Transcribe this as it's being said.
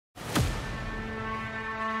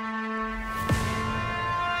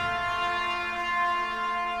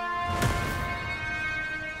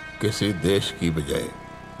किसी देश की बजाय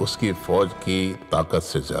उसकी फौज की ताकत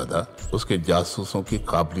से ज्यादा उसके जासूसों की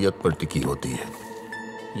काबिलियत पर टिकी होती है।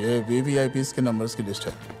 ये VVIPs के नंबर्स की लिस्ट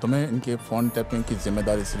है। तुम्हें इनके फोन टैपिंग की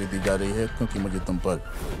जिम्मेदारी इसलिए दी जा रही है क्योंकि मुझे तुम पर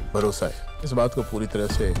भरोसा है। इस बात को पूरी तरह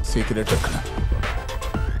से सीक्रेट रखना।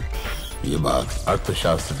 ये बात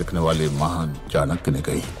अर्थशास्त्र लिखने वाले महान चाणक्य ने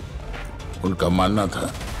कही। उनका मानना था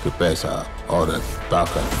कि पैसा, औरत,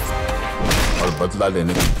 ताकत और बदला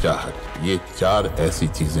लेने की चाहत, ये 4 ऐसी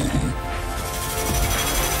चीजें हैं।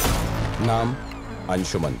 नाम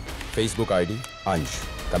अंशुमन, फेसबुक आईडी अंश,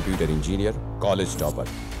 कंप्यूटर इंजीनियर, कॉलेज टॉपर।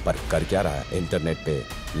 पर कर क्या रहा है? इंटरनेट पे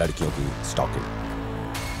लड़कियों की स्टॉकिंग।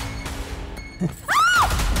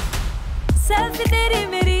 सेल्फी तेरी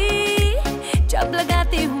मेरी जब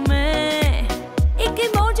लगाती हूँ मैं, एक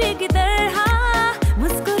इमोजी की तरह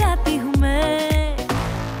मुस्कुराती हूँ मैं,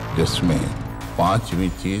 जिसमें 5वीं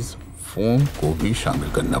चीज फोन को भी शामिल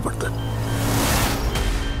करना पड़ता है।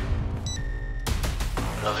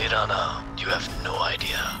 Ravirana, you have no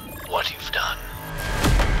idea what you've done.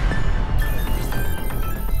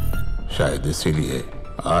 शायद इसीलिए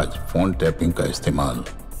आज फोन टैपिंग का इस्तेमाल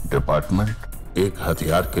डिपार्टमेंट एक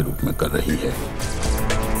हथियार के रूप में कर रही है।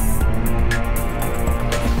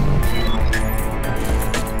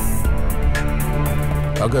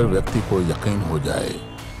 अगर व्यक्ति को यकीन हो जाए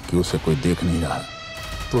कि उसे कोई देख नहीं रहा,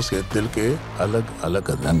 तो उसके दिल के अलग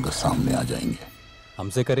अलग रंग सामने आ जाएंगे।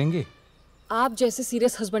 हमसे करेंगे? आप जैसे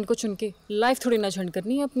सीरियस हस्बैंड को चुन के लाइफ थोड़ी ना झंड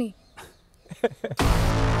करनी है अपनी।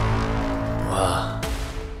 वाह,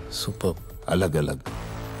 सुपर। अलग अलग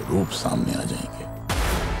रूप सामने आ जाएंगे।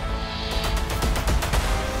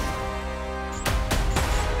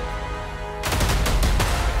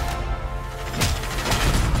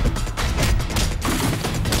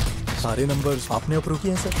 सारे नंबर्स आपने अप्रूव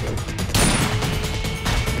किए हैं सर?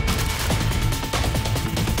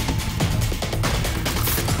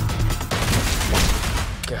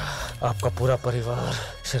 क्या आपका पूरा परिवार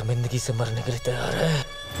शर्मिंदगी से मरने के लिए तैयार है?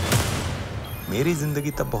 मेरी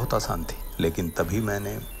जिंदगी तब बहुत आसान थी, लेकिन तभी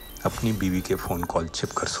मैंने अपनी बीवी के फोन कॉल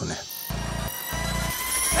छिप कर सुने।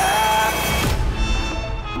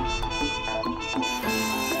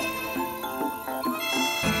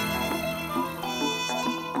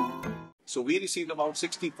 So we received about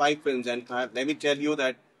 65 films, and let me tell you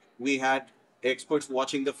that we had experts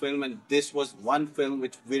watching the film, and this was one film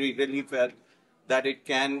which we really felt that it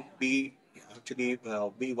can be actually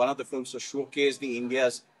be one of the films to showcase the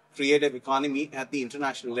India's creative economy at the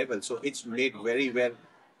international level. So it's made very well.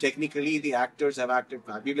 Technically, the actors have acted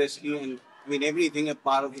fabulously, and I mean everything a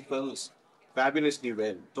part of the film is fabulously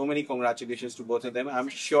well. So many congratulations to both of them. I'm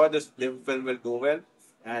sure this film will go well,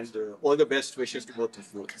 and all the best wishes to both of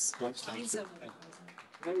you.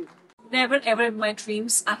 Never ever in my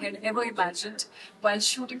dreams I had ever imagined while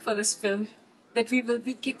shooting for this film that we will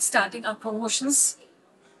be kickstarting our promotions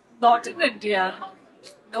not in India,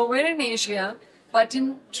 nowhere in Asia, but in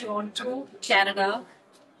Toronto, Canada,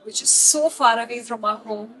 which is so far away from our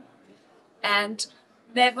home. And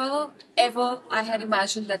never ever I had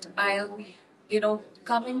imagined that I'll be,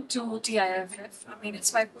 coming to TIFF. I mean,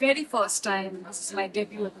 it's my very first time. This is my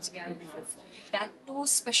debut at TIFF. That too,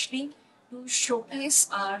 especially to showcase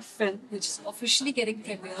our film, which is officially getting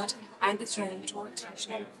premiered at the Toronto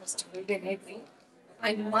International Festival directly.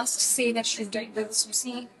 I must say that shooting with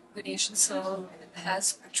Susi, Ganeshan sir,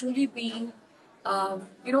 has truly been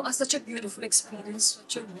such a beautiful experience,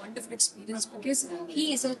 such a wonderful experience, because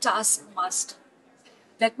he is a task master.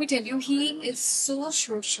 Let me tell you, he is so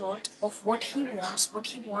short of what he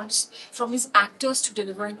wants from his actors to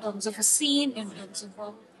deliver in terms of a scene, in terms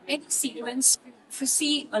of any sequence. If you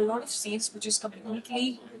see a lot of scenes which is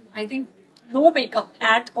completely, I think, no makeup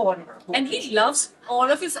at all. And he loves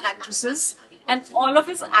all of his actresses and all of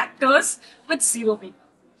his actors with zero makeup.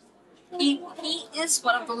 He is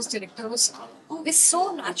one of those directors who is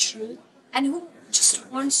so natural and who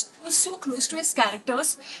is so close to his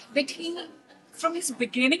characters that he, from his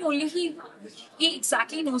beginning only, he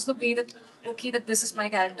exactly knows the way that, okay, that this is my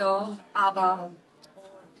character, Ava.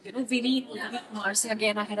 Vinny Marcy,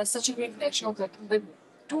 again, I had such a great pleasure working with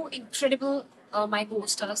 2 incredible my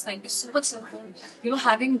co-stars. Thank you so much, sir, for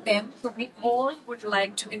having them. So we all would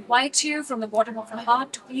like to invite you from the bottom of our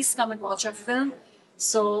heart to please come and watch our film.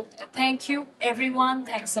 So thank you, everyone.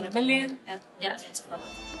 Thanks a million. And yeah, it's fun.